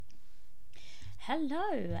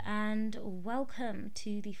Hello and welcome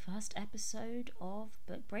to the first episode of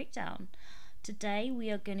Book Breakdown. Today we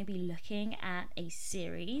are going to be looking at a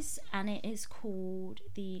series and it is called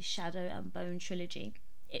the Shadow and Bone Trilogy.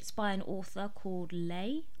 It's by an author called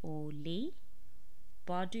Leigh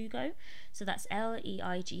Bardugo. So that's Leigh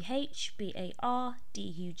Bardugo,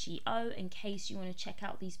 in case you want to check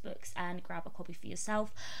out these books and grab a copy for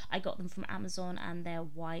yourself. I got them from Amazon and they're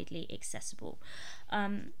widely accessible.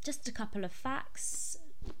 Just a couple of facts.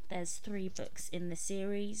 There's 3 books in the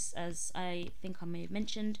series, as I think I may have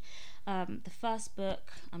mentioned. The first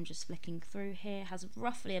book, I'm just flicking through here, has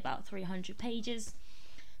roughly about 300 pages.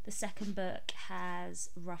 The second book has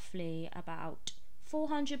roughly about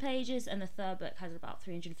 400 pages, and the third book has about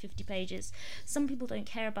 350 pages. Some people don't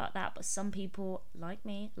care about that, but some people, like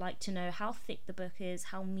me, like to know how thick the book is,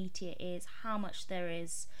 how meaty it is, how much there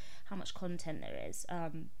is, how much content there is.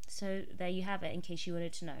 So there you have it, in case you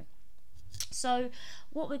wanted to know. So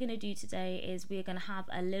what we're going to do today is we're going to have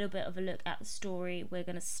a little bit of a look at the story. We're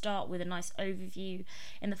going to start with a nice overview.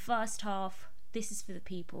 In the first half, this is for the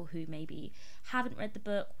people who maybe haven't read the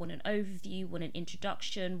book, want an overview, want an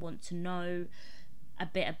introduction, want to know a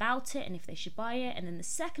bit about it and if they should buy it. And then the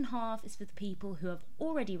second half is for the people who have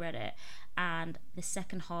already read it, and the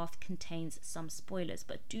second half contains some spoilers.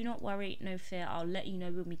 But do not worry, no fear, I'll let you know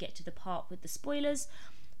when we get to the part with the spoilers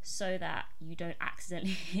so that you don't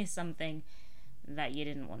accidentally hear something that you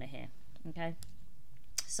didn't want to hear. Okay,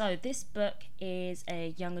 so this book is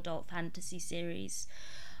a young adult fantasy series,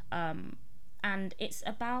 and it's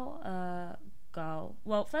about a girl.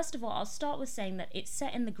 Well, first of all, I'll start with saying that it's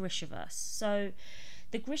set in the Grishaverse. So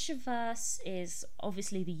the Grishaverse is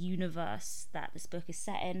obviously the universe that this book is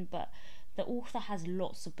set in, but the author has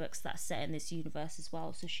lots of books that are set in this universe as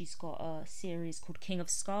well. So she's got a series called King of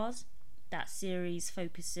Scars. That series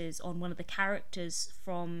focuses on one of the characters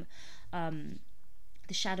from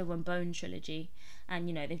the Shadow and Bone Trilogy, and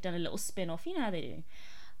they've done a little spin-off, how they do.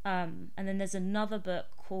 And then there's another book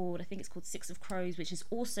called, I think it's called Six of Crows, which is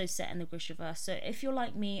also set in the Grishaverse. So if you're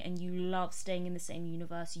like me and you love staying in the same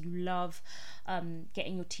universe, you love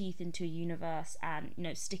getting your teeth into a universe and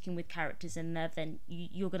sticking with characters in there, then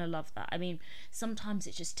you're gonna love that. I mean, sometimes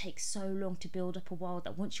it just takes so long to build up a world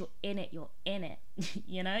that once you're in it, you're in it.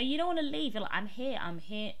 You don't want to leave. You're like, I'm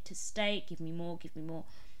here to stay. Give me more.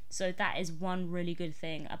 So that is one really good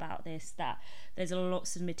thing about this, that there's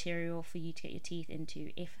lots of material for you to get your teeth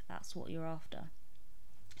into if that's what you're after.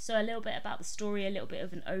 So a little bit about the story, a little bit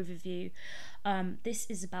of an overview. This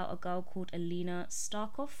is about a girl called Alina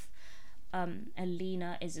Starkov.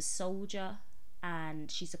 Alina is a soldier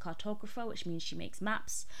and she's a cartographer, which means she makes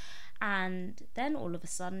maps. And then all of a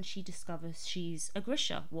sudden she discovers she's a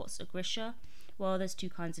Grisha. What's a Grisha? Well, there's 2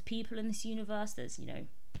 kinds of people in this universe. There's,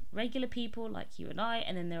 regular people like you and I,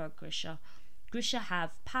 and then there are Grisha. Grisha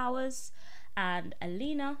have powers, and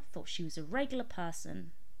Alina thought she was a regular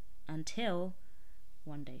person until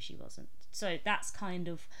one day she wasn't. So that's kind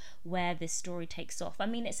of where this story takes off. I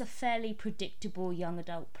mean, it's a fairly predictable young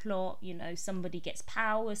adult plot. Somebody gets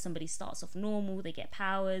powers, somebody starts off normal, they get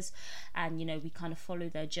powers, and we kind of follow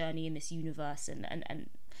their journey in this universe and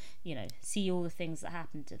see all the things that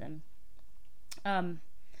happen to them.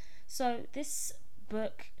 So this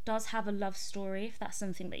book does have a love story, if that's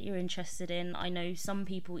something that you're interested in. I know some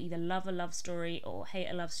people either love a love story or hate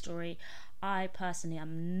a love story. I personally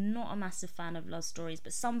am not a massive fan of love stories,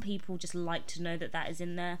 but some people just like to know that is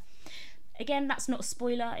in there. Again, that's not a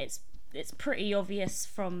spoiler. It's pretty obvious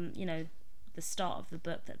from the start of the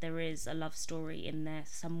book that there is a love story in there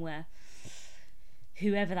somewhere,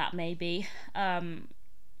 whoever that may be. And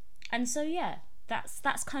so yeah,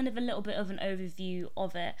 that's kind of a little bit of an overview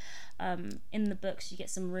of it. In the books you get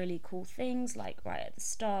some really cool things, like right at the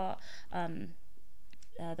start,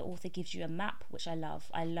 the author gives you a map, which I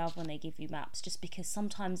love when they give you maps, just because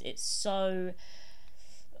sometimes it's so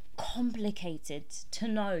complicated to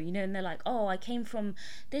know, and they're like, oh, I came from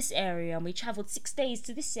this area and we travelled 6 days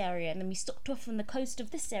to this area and then we stopped off on the coast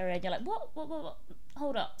of this area, and you're like, what,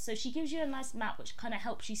 hold up. So she gives you a nice map which kind of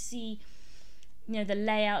helps you see the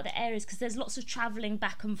layout, the areas, because there's lots of travelling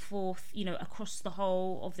back and forth, across the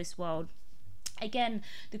whole of this world. Again,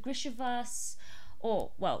 the Grishaverse,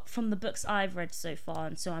 from the books I've read so far,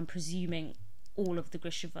 and so I'm presuming all of the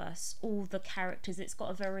Grishaverse, all the characters, it's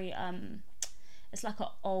got a very, it's like an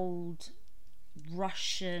old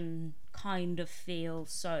Russian kind of feel,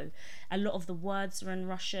 so a lot of the words are in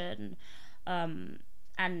Russian,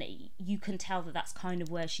 and you can tell that that's kind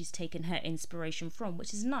of where she's taken her inspiration from,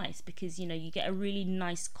 which is nice because, you know, you get a really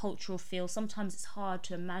nice cultural feel. Sometimes it's hard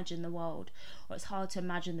to imagine the world, or it's hard to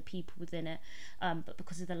imagine the people within it, but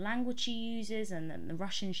because of the language she uses and then the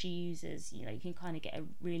Russian she uses, you know, you can kind of get a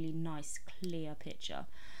really nice clear picture.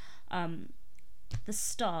 The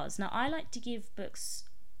stars. Now, I like to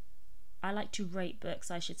rate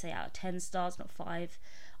books, I should say, out of 10 stars, not 5.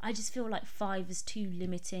 I just feel like 5 is too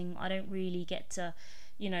limiting. I don't really get to,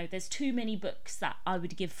 you know, there's too many books that I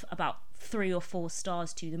would give about 3 or 4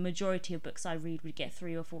 stars to. The majority of books I read would get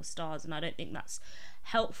 3 or 4 stars, and I don't think that's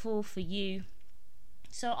helpful for you.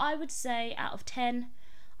 So I would say out of 10,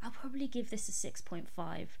 I'll probably give this a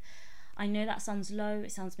 6.5. I know that sounds low,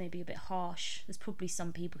 it sounds maybe a bit harsh. There's probably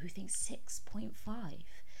some people who think 6.5.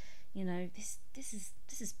 You know, this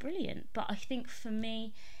is brilliant. But I think for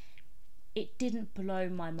me, it didn't blow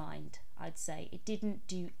my mind, I'd say. It didn't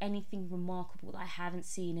do anything remarkable that I haven't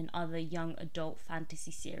seen in other young adult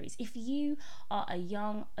fantasy series. If you are a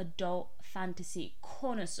young adult fantasy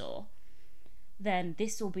connoisseur, then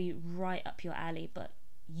this will be right up your alley. But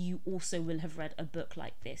you also will have read a book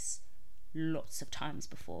like this lots of times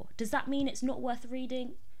before. Does that mean it's not worth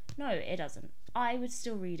reading? No, it doesn't. I would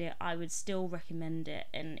still read it. I would still recommend it,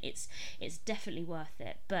 and it's definitely worth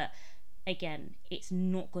it. But again, it's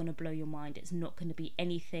not going to blow your mind. It's not going to be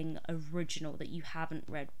anything original that you haven't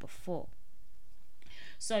read before.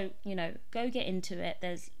 So, you know, go get into it.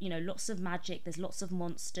 There's, you know, lots of magic. There's lots of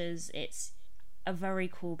monsters. It's a very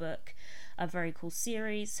cool book, a very cool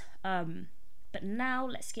series. But now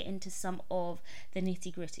let's get into some of the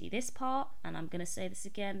nitty gritty. This part, and I'm going to say this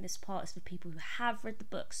again, this part is for people who have read the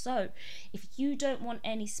book. So if you don't want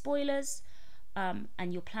any spoilers, and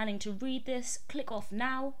you're planning to read this, click off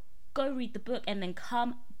now, go read the book, and then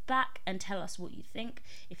come back and tell us what you think.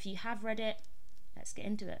 If you have read it, let's get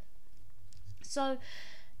into it. So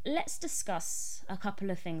let's discuss a couple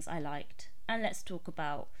of things I liked, and let's talk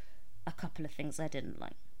about a couple of things I didn't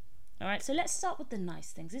like. Alright, so let's start with the nice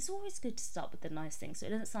things. It's always good to start with the nice things so it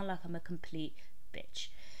doesn't sound like I'm a complete bitch.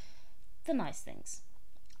 The nice things.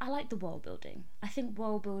 I like the world building. I think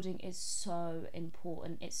world building is so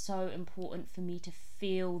important. It's so important for me to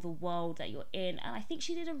feel the world that you're in, and I think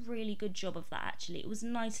she did a really good job of that, actually. It was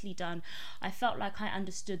nicely done. I felt like I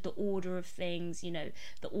understood the order of things, you know,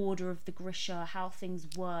 the order of the Grisha, how things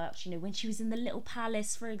worked. You know, when she was in the little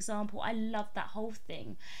palace, for example, I loved that whole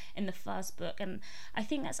thing in the first book, and I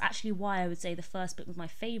think that's actually why I would say the first book was my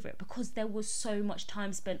favourite, because there was so much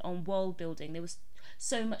time spent on world building. There was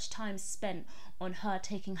so much time spent on her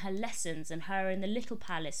taking her lessons, and her in the little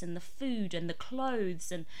palace, and the food and the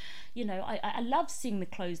clothes, and you know, I loved seeing the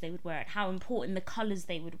clothes they would wear and how important the colours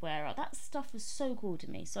they would wear. That stuff was so cool to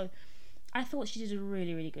me. So I thought she did a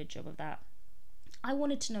really, really good job of that. I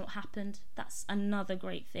wanted to know what happened. That's another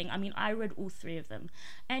great thing. I mean, I read all 3 of them.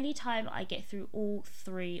 Anytime I get through all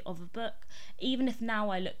 3 of a book, even if now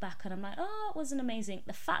I look back and I'm like, oh, it wasn't amazing,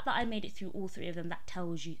 the fact that I made it through all 3 of them, that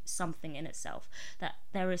tells you something in itself. That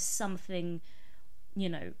there is something, you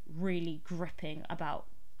know, really gripping about,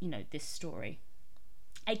 you know, this story.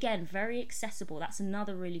 Again, very accessible. That's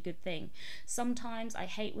another really good thing. Sometimes I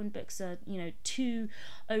hate when books are, you know, too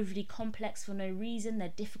overly complex for no reason.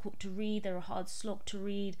 They're difficult to read. They're a hard slog to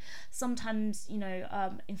read. Sometimes, you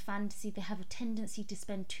know, in fantasy, they have a tendency to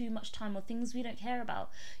spend too much time on things we don't care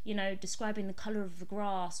about. You know, describing the colour of the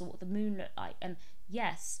grass or what the moon looked like. And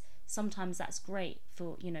yes, sometimes that's great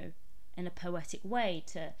for, you know, in a poetic way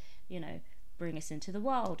to, you know, bring us into the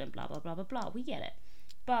world and blah, blah, blah, blah, blah. We get it.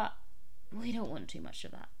 But we don't want too much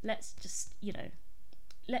of that. Let's just, you know,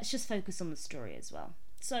 let's just focus on the story as well.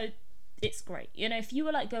 So it's great. You know, if you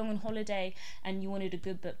were like going on holiday and you wanted a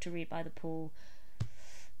good book to read by the pool,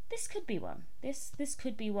 this could be one. This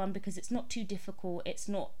could be one because it's not too difficult. It's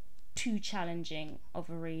not too challenging of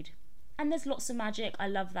a read. And there's lots of magic. I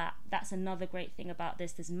love that. That's another great thing about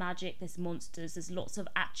this. There's magic, there's monsters, there's lots of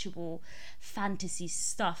actual fantasy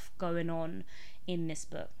stuff going on in this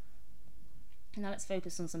book. Now let's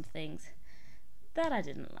focus on some things that I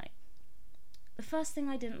didn't like. The first thing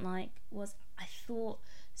I didn't like was I thought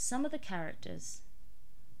some of the characters,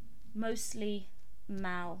 mostly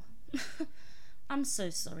Mal, I'm so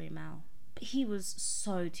sorry Mal, but he was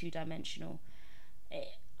so two-dimensional.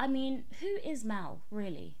 I mean, who is Mal,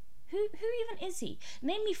 really? Who even is he?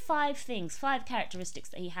 Name me 5 things, 5 characteristics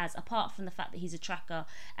that he has, apart from the fact that he's a tracker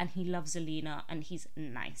and he loves Alina and he's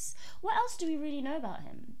nice. What else do we really know about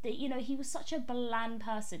him? That, you know, he was such a bland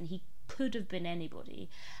person. He could have been anybody,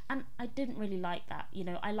 and I didn't really like that. You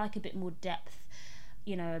know, I like a bit more depth,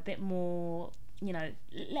 you know, a bit more, you know,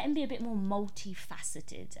 let him be a bit more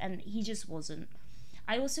multifaceted, and he just wasn't.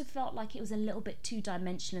 I also felt like it was a little bit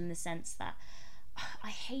two-dimensional in the sense that I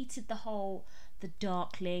hated the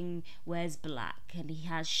darkling wears black and he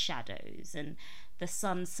has shadows, and the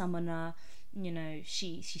sun summoner,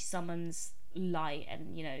 she summons light,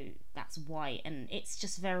 and that's white, and it's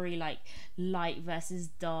just very like light versus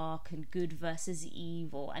dark and good versus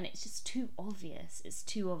evil, and it's just too obvious.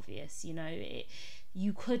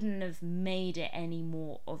 You couldn't have made it any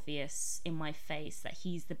more obvious in my face that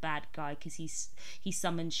he's the bad guy because he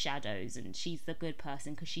summons shadows, and she's the good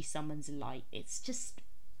person because she summons light. It's just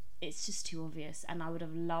too obvious, and I would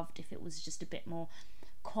have loved if it was just a bit more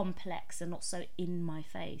complex and not so in my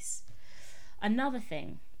face. Another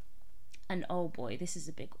thing, and oh boy, this is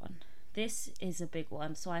a big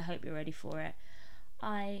one, so I hope you're ready for it.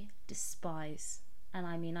 I despise, and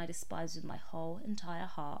I mean I despise with my whole entire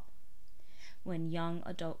heart, when young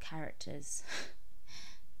adult characters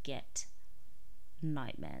get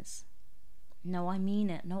nightmares. No, I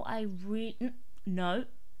mean it. No, I really,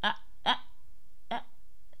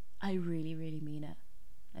 really mean it.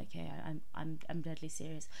 Okay, I'm deadly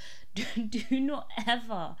serious. Do not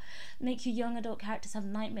ever make your young adult characters have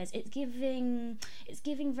nightmares. It's giving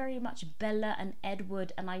very much Bella and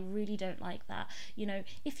Edward, and I really don't like that.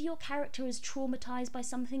 If your character is traumatized by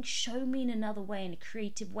something, show me in another way, in a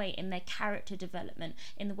creative way, in their character development,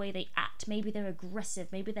 in the way they act. Maybe they're aggressive,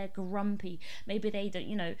 maybe they're grumpy, maybe they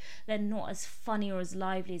don't, they're not as funny or as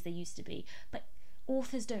lively as they used to be. But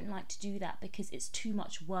authors don't like to do that because it's too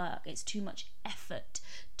much work, it's too much effort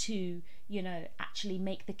to actually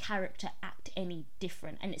make the character act any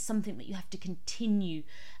different, and it's something that you have to continue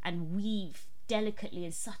and weave delicately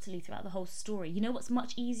and subtly throughout the whole story. What's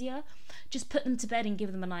much easier? Just put them to bed and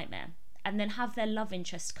give them a nightmare, and then have their love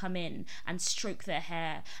interest come in and stroke their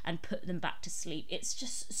hair and put them back to sleep. It's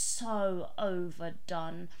just so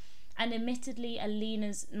overdone. And admittedly,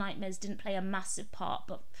 Alina's nightmares didn't play a massive part,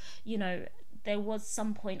 but there was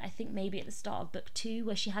some point, I think maybe at the start of book 2,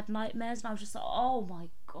 where she had nightmares, and I was just like, oh my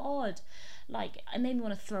god, it made me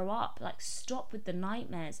want to throw up. Stop with the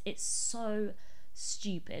nightmares. It's so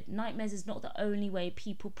stupid. Nightmares is not the only way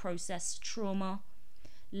people process trauma.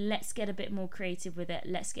 Let's get a bit more creative with it.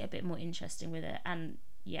 Let's get a bit more interesting with it. And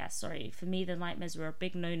yeah, sorry, for me the nightmares were a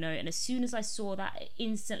big no-no, and as soon as I saw that, it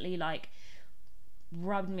instantly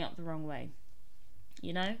rubbed me up the wrong way.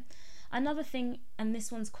 Another thing, and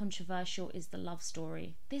this one's controversial, is the love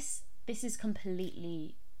story. This is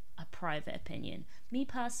completely a private opinion. Me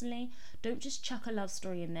personally, don't just chuck a love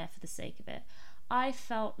story in there for the sake of it. I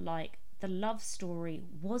felt like the love story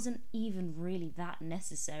wasn't even really that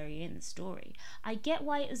necessary in the story. I get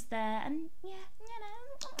why it was there, and yeah,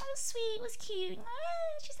 it was sweet, it was cute,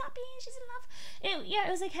 she's happy, she's in love.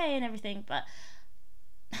 It was okay and everything, but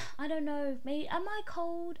I don't know, maybe am I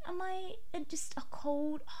cold? Am I just a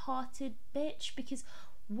cold-hearted bitch? Because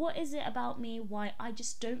what is it about me why I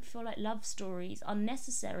just don't feel like love stories are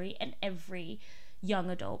necessary in every young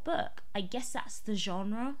adult book? I guess that's the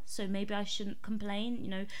genre, so maybe I shouldn't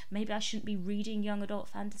complain. Maybe I shouldn't be reading young adult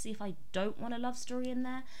fantasy if I don't want a love story in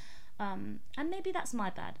there. And maybe that's my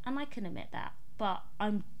bad, and I can admit that. But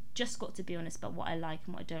I'm just got to be honest about what I like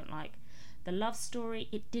and what I don't like. The love story,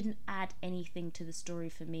 it didn't add anything to the story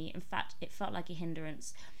for me. In fact, it felt like a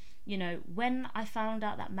hindrance. When I found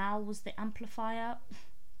out that Mal was the amplifier,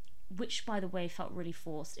 which by the way felt really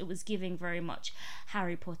forced, it was giving very much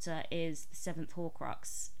Harry Potter is the 7th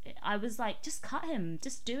Horcrux. I was like, just cut him,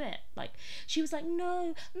 just do it. She was like,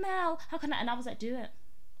 no, Mal, how can I? And I was like, do it,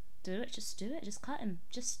 just do it, just cut him,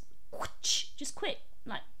 just quit,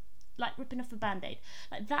 like ripping off a band-aid.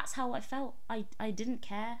 That's how I felt. I didn't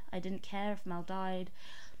care if Mal died.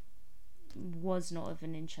 Was not of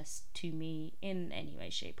an interest to me in any way,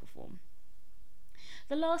 shape or form.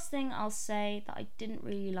 The last thing I'll say that I didn't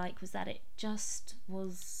really like was that it just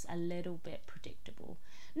was a little bit predictable.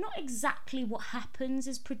 Not exactly what happens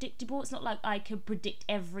is predictable. It's not like I could predict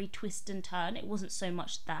every twist and turn. It wasn't so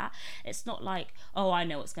much that. It's not like, oh, I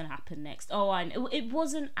know what's going to happen next. Oh, I know. It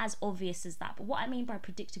wasn't as obvious as that. But what I mean by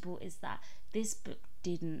predictable is that this book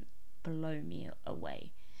didn't blow me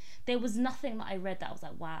away. There was nothing that I read that I was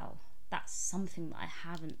like, wow, that's something that I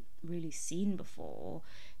haven't really seen before.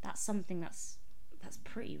 That's something that's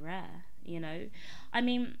pretty rare, I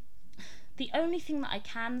mean, the only thing that I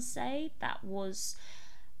can say that was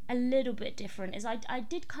a little bit different is I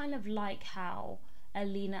did kind of like how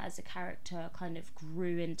Alina as a character kind of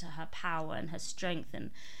grew into her power and her strength,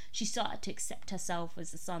 and she started to accept herself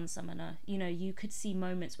as the sun summoner. You could see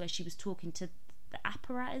moments where she was talking to the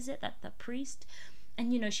Apparat, is it, that the priest,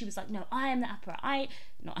 And, you know, she was like, no, I am the Apparat. I'm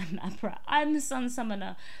the Apparat. I'm the Sun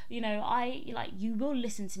Summoner. You know, you will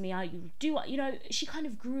listen to me. You do, you know, she kind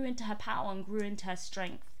of grew into her power and grew into her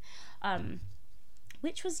strength,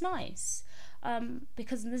 which was nice.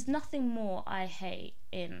 Because there's nothing more I hate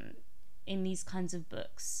in these kinds of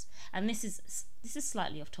books. And this is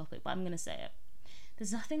slightly off topic, but I'm going to say it.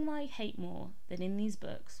 There's nothing I hate more than in these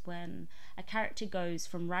books when a character goes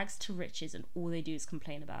from rags to riches and all they do is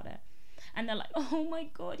complain about it. And they're like, oh my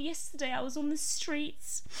god, yesterday I was on the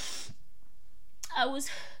streets. I was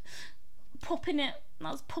popping it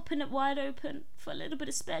wide open for a little bit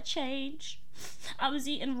of spare change. I was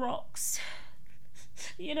eating rocks.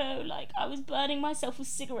 You know, like I was burning myself with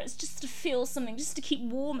cigarettes just to feel something, just to keep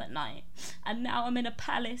warm at night. And now I'm in a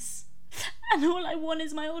palace. And all I want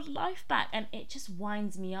is my old life back. And it just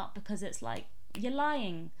winds me up because it's like, you're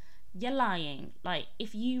lying. Like,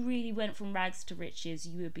 if you really went from rags to riches,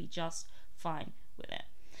 you would be just fine with it.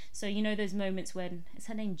 So, you know, those moments when, is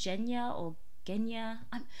her name Genya or Genya?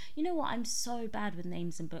 You know what, I'm so bad with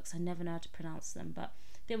names in books, I never know how to pronounce them. But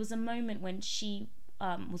there was a moment when she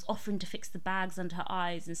was offering to fix the bags under her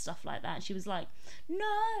eyes and stuff like that. And she was like,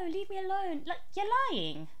 no, leave me alone. Like,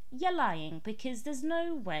 you're lying, because there's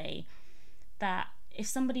no way that if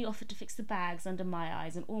somebody offered to fix the bags under my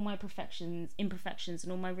eyes and all my imperfections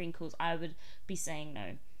and all my wrinkles, I would be saying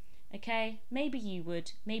no. Okay? Maybe you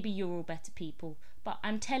would. Maybe you're all better people. But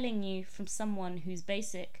I'm telling you from someone who's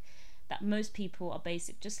basic, that most people are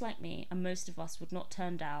basic just like me, and most of us would not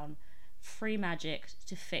turn down free magic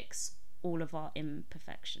to fix all of our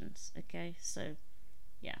imperfections. Okay? So,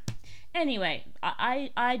 yeah. Anyway,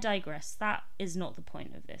 I digress. That is not the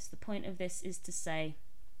point of this. The point of this is to say,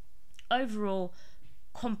 overall,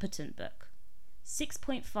 competent book.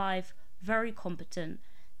 6.5, very competent.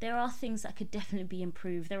 There are things that could definitely be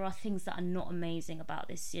improved. There are things that are not amazing about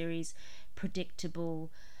this series.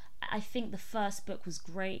 Predictable. I think the first book was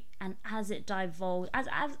great, and as it divulged, as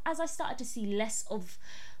I started to see less of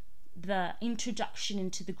the introduction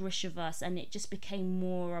into the Grishaverse, and it just became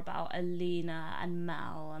more about Alina and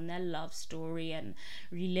Mal and their love story and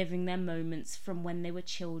reliving their moments from when they were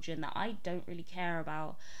children that I don't really care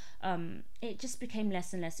about. It just became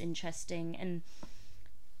less and less interesting. And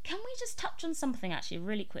can we just touch on something actually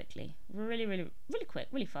really quickly, really quick,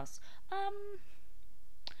 really fast?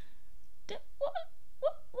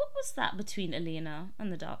 What was that between Alina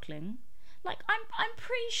and the Darkling? Like, I'm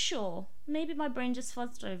pretty sure, maybe my brain just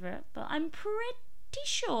fuzzed over it, but I'm pretty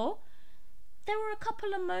sure there were a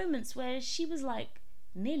couple of moments where she was like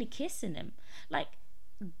nearly kissing him. Like,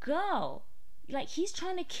 girl, like, he's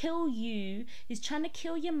trying to kill you, he's trying to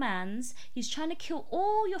kill your mans, he's trying to kill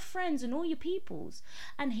all your friends and all your peoples,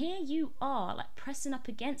 and here you are like pressing up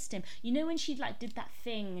against him. You know when she like did that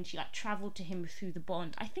thing and she like travelled to him through the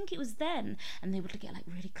bond, I think it was then, and they would get like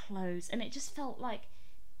really close, and it just felt like,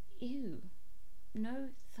 ew, no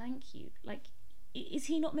thank you. Like, is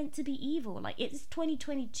he not meant to be evil? Like, it's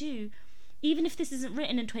 2022. Even if this isn't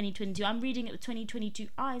written in 2022, I'm reading it with 2022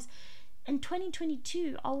 eyes. In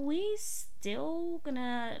 2022, are we still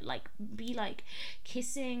gonna like be like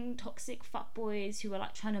kissing toxic fuckboys who are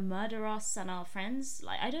like trying to murder us and our friends?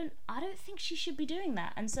 Like, I don't think she should be doing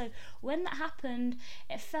that. And so when that happened,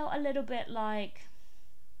 it felt a little bit like,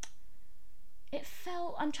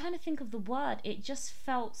 I'm trying to think of the word, it just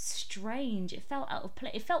felt strange. It felt out of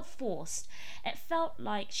place. It felt forced. It felt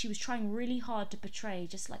like she was trying really hard to portray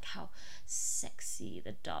just like how sexy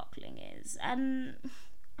the Darkling is, and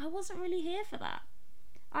I wasn't really here for that.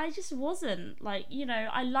 I just wasn't. Like, you know,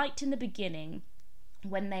 I liked in the beginning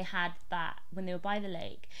when they were by the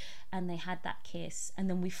lake and they had that kiss, and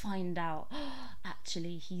then we find out,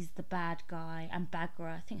 actually he's the bad guy, and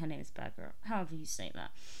Bagra, I think her name is Bagra, however you say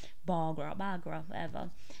that, Bagra,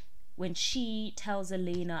 whatever, when she tells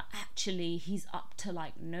Alina actually he's up to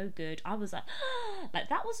like no good, I was like, like,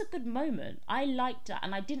 that was a good moment. I liked it,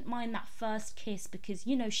 and I didn't mind that first kiss because,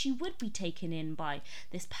 you know, she would be taken in by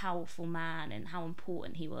this powerful man and how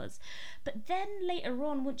important he was. But then later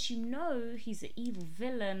on, once you know he's an evil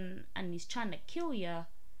villain and he's trying to kill you,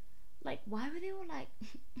 like, why were they all like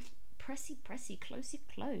pressy,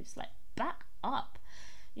 close, like, back up,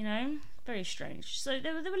 you know? Very strange. So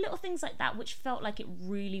there were little things like that which felt like it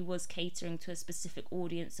really was catering to a specific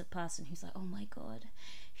audience, a person who's like, oh my god,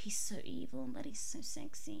 he's so evil but he's so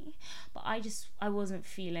sexy. But I wasn't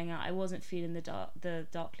feeling it. I wasn't feeling the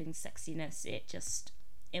Darkling sexiness.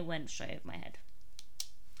 It went straight over my head.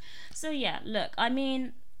 So yeah, look, I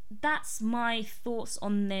mean, that's my thoughts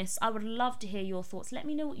on this. I would love to hear your thoughts. Let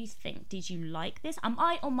me know what you think. Did you like this? Am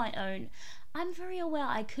I on my own? I'm very aware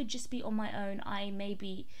I could just be on my own. I may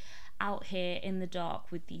be out here in the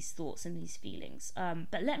dark with these thoughts and these feelings.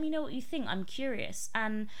 But let me know what you think. I'm curious.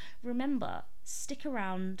 And remember, stick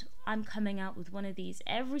around. I'm coming out with one of these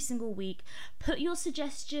every single week. Put your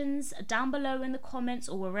suggestions down below in the comments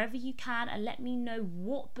or wherever you can, and let me know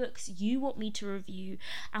what books you want me to review,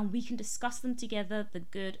 and we can discuss them together, the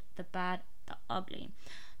good, the bad, the ugly.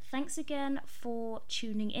 Thanks again for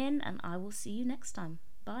tuning in, and I will see you next time.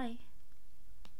 Bye.